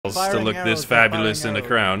balls to look this fabulous in a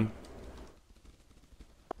crown.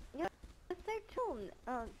 You're so tall.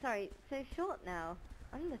 Oh, sorry, so short now.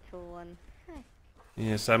 I'm the tall one. Hi.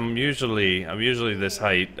 Yes, I'm usually this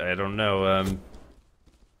height. I don't know.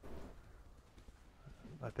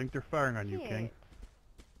 I think they're firing on you, King.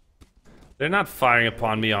 They're not firing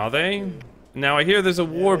upon me, are they? Now I hear there's a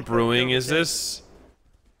war brewing. Is this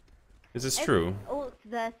true? Orcs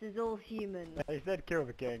versus all humans. They said kill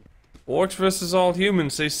the king. Orcs versus all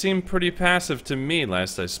humans. They seem pretty passive to me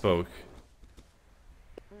last I spoke.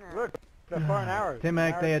 Look, they're firing arrows.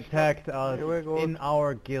 Timmac, they attacked us in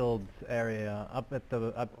our guild's area, up at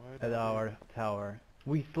our tower.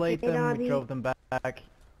 We slayed them, we drove them back.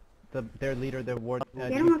 Their leader, their ward,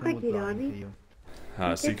 was lying to you.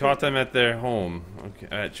 So you caught them at their home. Okay,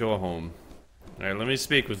 at your home. Alright, let me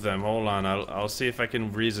speak with them. Hold on, I'll see if I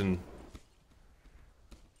can reason.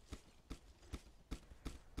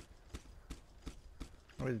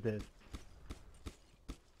 What is this?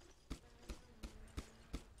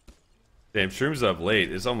 Damn, Shroom's up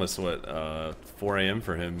late. It's almost, what, 4 AM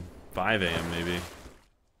for him. 5 AM, maybe.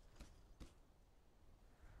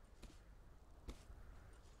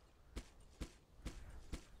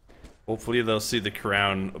 Hopefully they'll see the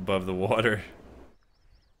crown above the water.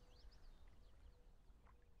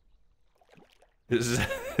 This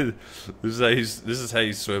is how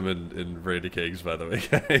you swim in Raid of Kings, by the way,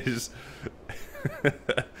 guys.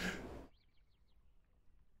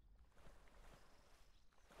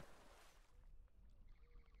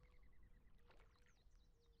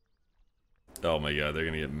 Oh my god, they're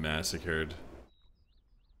gonna get massacred.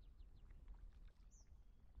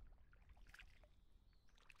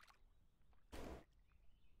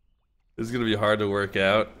 This is gonna be hard to work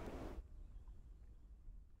out.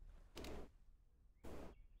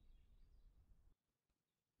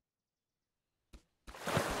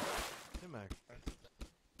 Timmac.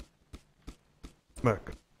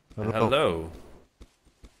 Hello.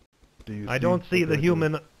 I don't see the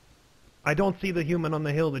human. I don't see the human on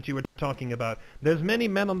the hill that you were talking about. There's many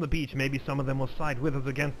men on the beach. Maybe some of them will side with us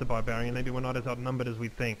against the barbarian. Maybe we're not as outnumbered as we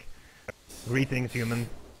think. Greetings, human.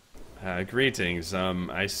 Greetings.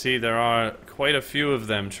 I see there are quite a few of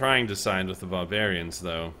them trying to side with the barbarians,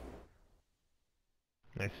 though.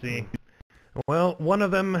 I see. Well, one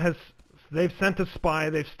of them has... They've sent a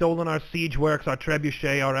spy. They've stolen our siege works, our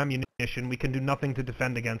trebuchet, our ammunition. We can do nothing to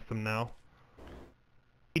defend against them now.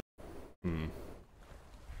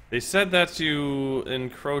 They said that you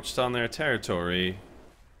encroached on their territory.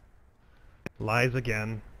 Lies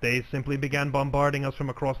again. They simply began bombarding us from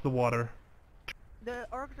across the water. The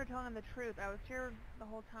Orcs are telling the truth. I was here the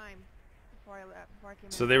whole time before I came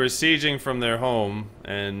in. So they were sieging from their home,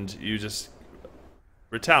 and you just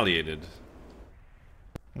retaliated.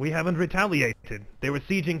 We haven't retaliated. They were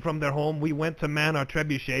sieging from their home. We went to man our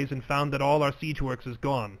trebuchets and found that all our siege works is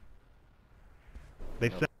gone. They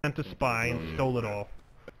sent a spy and stole it all.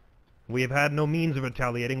 We have had no means of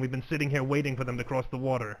retaliating. We've been sitting here waiting for them to cross the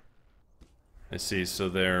water. I see, so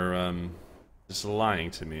they're, just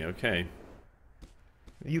lying to me, okay.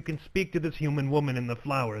 You can speak to this human woman in the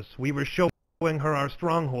flowers. We were showing her our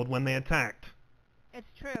stronghold when they attacked.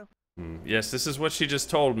 It's true. Yes, this is what she just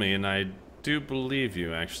told me, and I do believe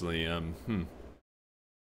you, actually.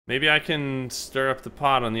 Maybe I can stir up the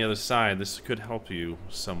pot on the other side. This could help you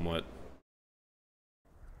somewhat.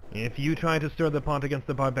 If you try to stir the pot against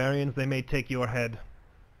the barbarians, they may take your head.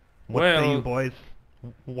 What Well, say you, boys?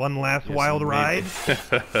 One last wild ride?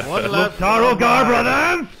 One Look, Tarogar,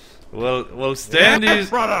 brothers! Well, stand easy.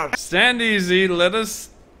 brothers! Stand easy.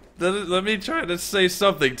 Let me try to say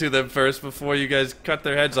something to them first before you guys cut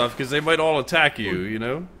their heads off, because they might all attack you. You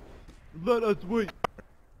know. Let us wait.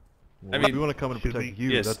 I mean, we want to come and protect you.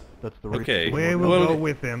 yes. That's the right. Okay. We will go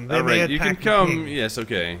with them. They may Alright, you can attack the come. king. Yes,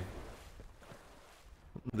 okay.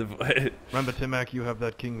 Remember, Timmac, you have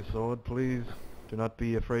that king's sword. Please do not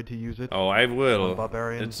be afraid to use it. Oh, I will.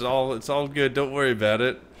 Barbarians. It's all good. Don't worry about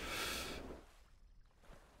it.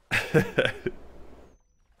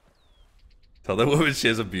 Tell that woman she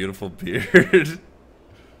has a beautiful beard.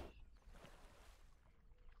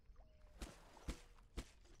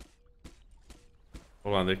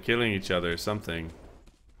 Hold on, they're killing each other or something.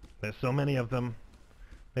 There's so many of them.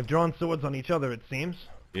 They've drawn swords on each other, it seems.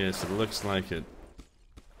 Yes, it looks like it.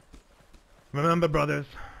 Remember, brothers.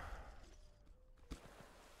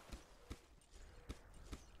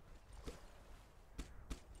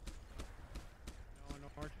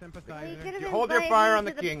 Hold your fire on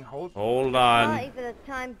the king. Hold party on. for the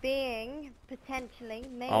time being, potentially,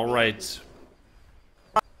 maybe. Alright.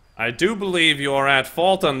 I do believe you are at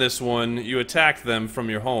fault on this one. You attacked them from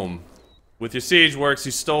your home. With your siege works,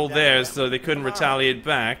 you stole theirs, so they couldn't retaliate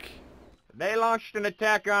back. They launched an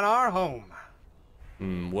attack on our home.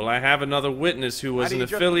 Well, I have another witness who was How do an you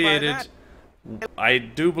justify affiliated... that? I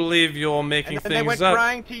do believe you're making And then they things went up.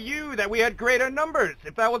 crying to you that we had greater numbers.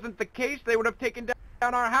 If that wasn't the case, they would have taken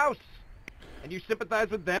down our house. And you sympathize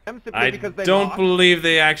with them simply I because they don't lost? believe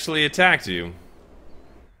they actually attacked you.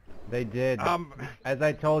 They did. As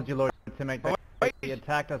I told you, Lord Timmac, they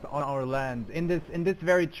attacked us on our land. In this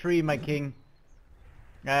very tree, my king.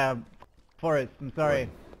 Forest, I'm sorry.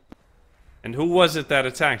 And who was it that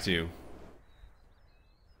attacked you?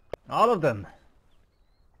 All of them.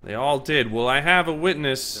 They all did. Well, I have a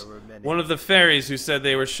witness, one of the fairies who said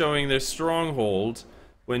they were showing their stronghold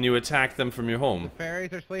when you attacked them from your home.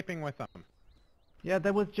 Fairies are sleeping with them. Yeah,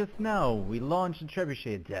 that was just now. We launched a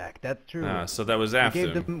trebuchet attack. That's true. Ah, so that was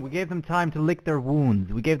after. We gave them time to lick their wounds.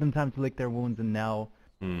 And now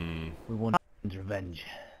we want revenge.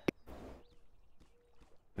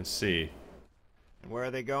 Let's see. Where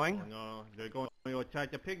are they going? No, they're going to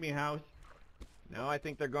attack the pygmy house. No, I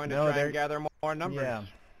think they're going to try and gather more numbers. Yeah.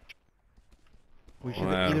 We should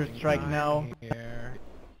Wow. either strike now. Here.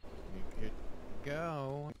 You could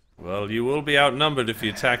go. Well, you will be outnumbered if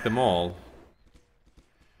you attack them all.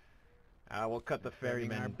 We'll cut the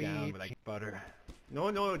ferrymen down like butter.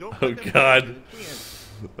 No, don't. Oh put them God. down.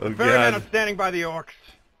 Oh The ferrymen are God. standing by the orcs.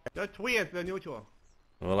 The twins, they're neutral.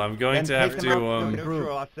 Well, I'm going Then to have take them out to from the Neutral, group.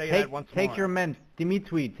 I'll say that once Take more. your men,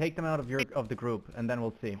 Dimitri. Take them out of the group, and then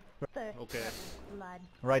we'll see. Okay. Blood.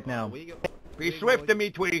 Right now. We go. Be swift,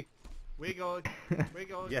 Dimitri. We go. We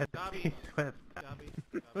go. Yes, Dobby. be swift. Dobby.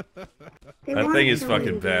 That thing is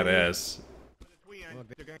fucking badass. Look,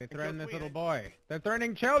 they threaten this little boy. They're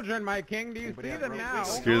threatening children, my king. Do you see them now?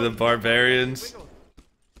 Screw the barbarians.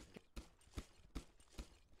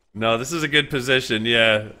 No, this is a good position,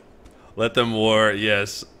 yeah. Let them war,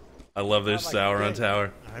 yes. I love this tower on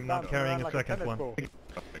tower. I'm not carrying a second one.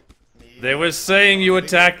 They were saying you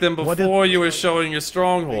attacked them before you were showing your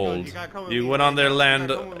stronghold. You went on their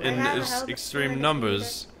land in extreme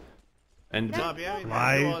numbers. And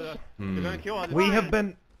Lies. We have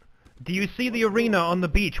been... Do you see the arena on the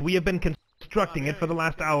beach? We have been constructing it for the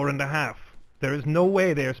last hour and a half. There is no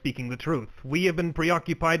way they are speaking the truth. We have been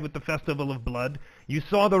preoccupied with the Festival of Blood. You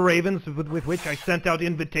saw the ravens with which I sent out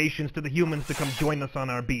invitations to the humans to come join us on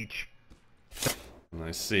our beach. I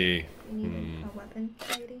see. You need a weapon,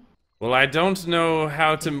 lady? Well, I don't know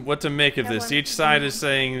what to make of this. Each side is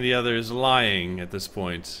saying the other is lying at this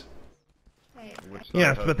point.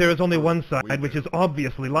 Yes, but there is only one side which is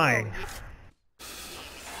obviously lying.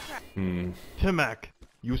 Timmac,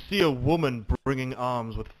 you see a woman bringing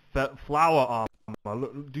arms with flower armor.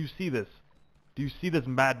 Look, do you see this? Do you see this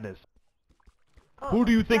madness? Who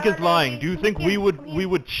do you think is lying? Do you think we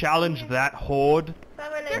would challenge that horde?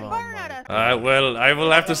 They're firing at us. Well, I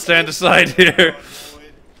will have to stand aside here.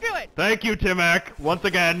 Do it. Thank you, Timmac, once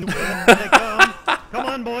again. Come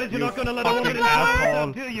on, boys, you're not going to let a woman in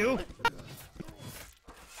asshole. do you?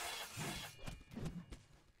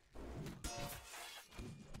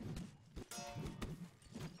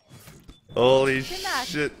 Holy Timmac.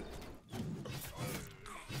 shit.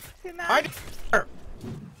 Timmac.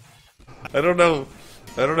 I don't know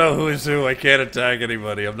who is who. I can't attack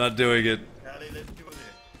anybody. I'm not doing it.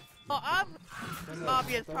 Oh, I'm an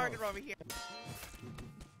obvious target over here.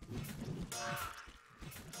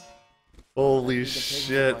 Holy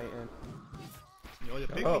shit.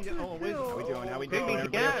 How we doing? How we doing?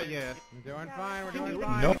 Yeah. We're doing fine. We're doing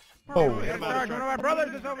fine. No. One of our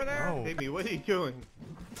brothers is over there. Pygmy, what are you doing?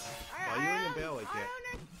 I Are you in don't- the bell like I that?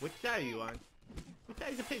 don't know. Which side are you on? Which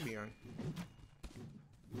side is the pygmy on?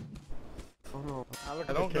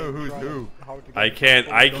 I don't know who's who. I can't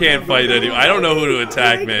fight anyone. I don't know who to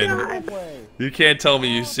attack, man. You can't tell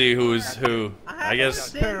me you see who is who. I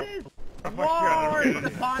guess. War is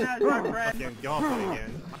upon us, my friend.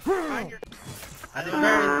 Are the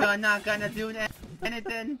birds not gonna do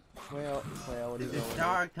anything? This is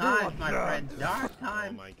dark times, my friend. Dark Oh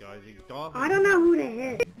times. my god, you dolphin. I don't know who to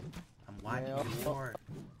hit. I'm watching the war.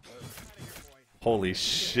 Holy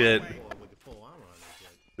shit. With the full armor on this guy.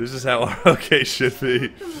 This is how ROK should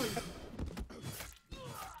be.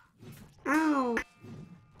 Ow.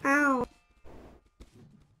 Ow.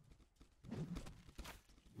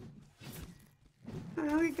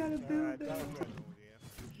 Now we gotta build this.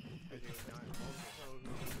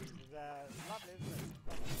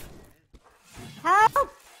 Help!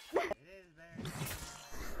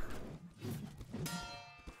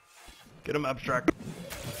 Get him abstract.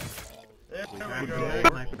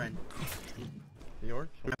 My friend. The Orcs?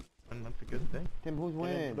 That's a good thing. Tim, who's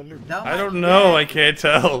winning? I don't know. I can't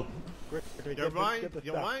tell. You're running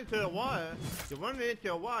into the water. You're running into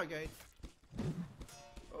the water, guys.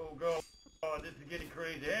 Oh god, this is getting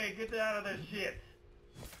crazy. Hey, get out of this shit.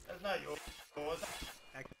 That's not yours.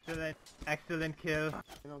 Excellent kill.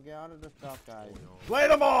 You know, get out of the stuff, guys. Slay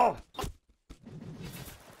them all!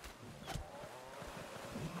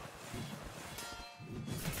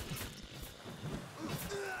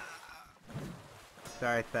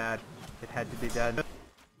 Sorry, Thad. It had to be done.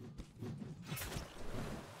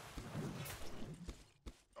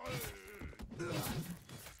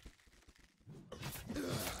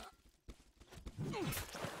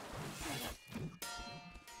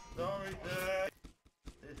 Sorry, sir.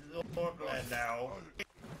 This is Orcland now.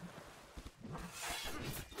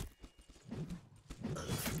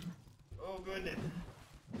 Oh goodness.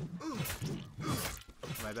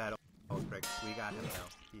 My bad, old frick. We got him now.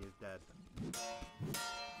 He is dead.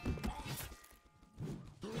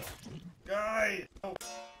 Guys!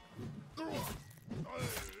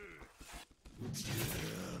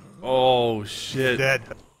 Oh shit. Dead.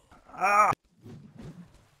 Ah!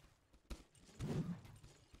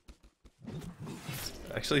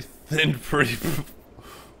 Actually thinned pretty.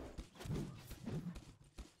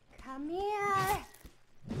 Come here.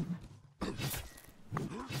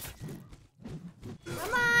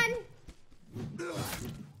 Come on.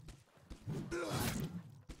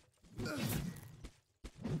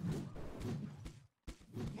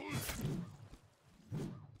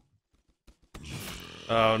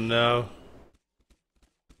 Oh no.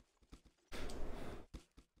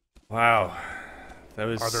 Wow. That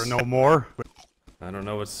was... Are there no more? I don't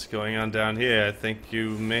know what's going on down here. I think you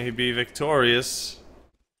may be victorious.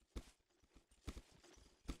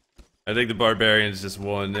 I think the Barbarians just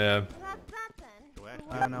won, yeah.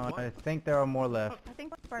 I don't know. I think there are more left. I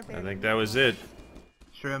think I Barbarians. think that was it.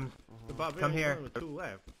 Shrimps, come here.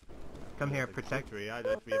 Come here. Protect.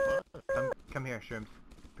 Come here, Shrimps.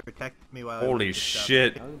 Protect me while. Holy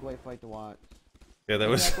shit. That was a great fight to watch. Yeah, that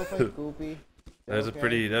was... That was that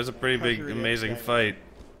was a pretty big, amazing fight.